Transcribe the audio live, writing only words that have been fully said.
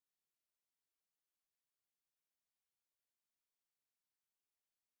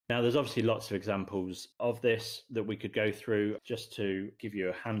Now, there's obviously lots of examples of this that we could go through. Just to give you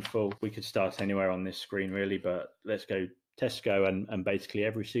a handful, we could start anywhere on this screen really, but let's go Tesco, and basically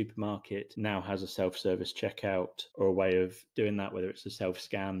every supermarket now has a self-service checkout or a way of doing that, whether it's a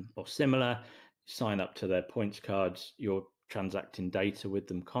self-scan or similar. Sign up to their points cards. You're transacting data with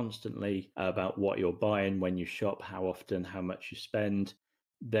them constantly about what you're buying, when you shop, how often, how much you spend.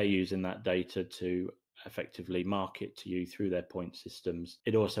 They're using that data to effectively market to you through their point systems.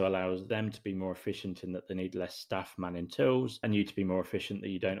 It also allows them to be more efficient in that they need less staff manning tills, and you to be more efficient that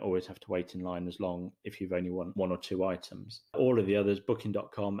you don't always have to wait in line as long if you've only want one or two items. All of the others,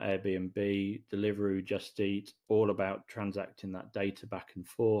 Booking.com, Airbnb, Deliveroo, Just Eat, all about transacting that data back and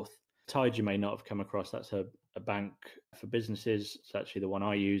forth. Tide you may not have come across. That's a bank for businesses. It's actually the one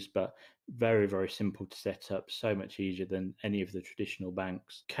I use, but very, very simple to set up. So much easier than any of the traditional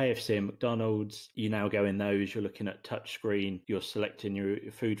banks. KFC and McDonald's, you now go in those, you're looking at touchscreen. You're selecting your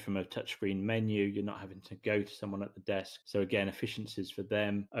food from a touchscreen menu. You're not having to go to someone at the desk. So again, efficiencies for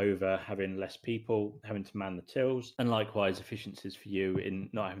them over having less people having to man the tills. And likewise, efficiencies for you in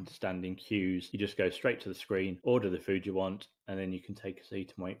not having to stand in queues. You just go straight to the screen, order the food you want, and then you can take a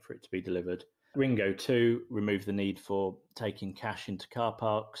seat and wait for it to be delivered. Ringo 2, remove the need for taking cash into car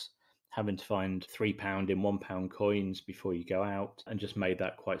parks, having to find £3 in £1 coins before you go out, and just made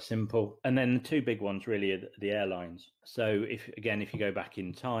that quite simple. And then the two big ones really are the airlines. So if you go back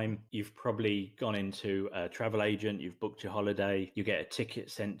in time, you've probably gone into a travel agent, you've booked your holiday, you get a ticket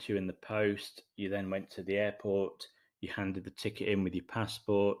sent to you in the post, you then went to the airport, you handed the ticket in with your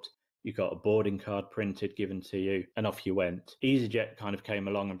passport, you got a boarding card printed, given to you, and off you went. EasyJet kind of came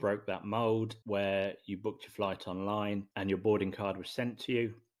along and broke that mold where you booked your flight online and your boarding card was sent to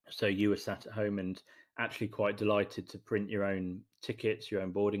you. So you were sat at home and actually quite delighted to print your own tickets, your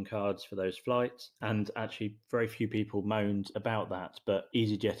own boarding cards for those flights. And actually very few people moaned about that, but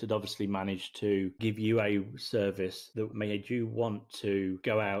EasyJet had obviously managed to give you a service that made you want to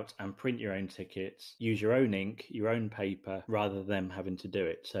go out and print your own tickets, use your own ink, your own paper, rather than them having to do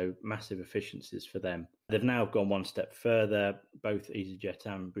it. So massive efficiencies for them. They've now gone one step further, both EasyJet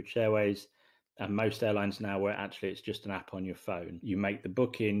and British Airways. And most airlines now, where actually it's just an app on your phone. You make the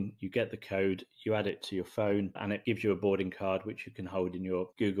booking, you get the code, you add it to your phone, and it gives you a boarding card which you can hold in your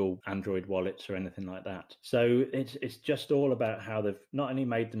Google Android wallets or anything like that. So it's just all about how they've not only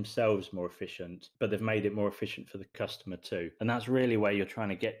made themselves more efficient, but they've made it more efficient for the customer too. And that's really where you're trying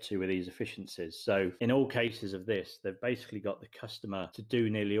to get to with these efficiencies. So in all cases of this, they've basically got the customer to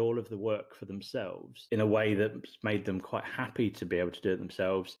do nearly all of the work for themselves in a way that's made them quite happy to be able to do it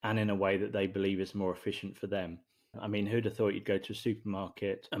themselves, and in a way that they believe is more efficient for them. I mean, who'd have thought you'd go to a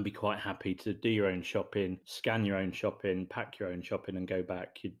supermarket and be quite happy to do your own shopping, scan your own shopping, pack your own shopping and go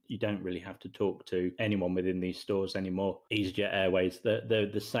back. You don't really have to talk to anyone within these stores anymore. EasyJet Airways,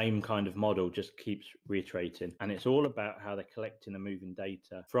 the same kind of model just keeps reiterating. And it's all about how they're collecting and moving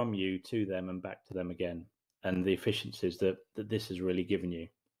data from you to them and back to them again, and the efficiencies that this has really given you.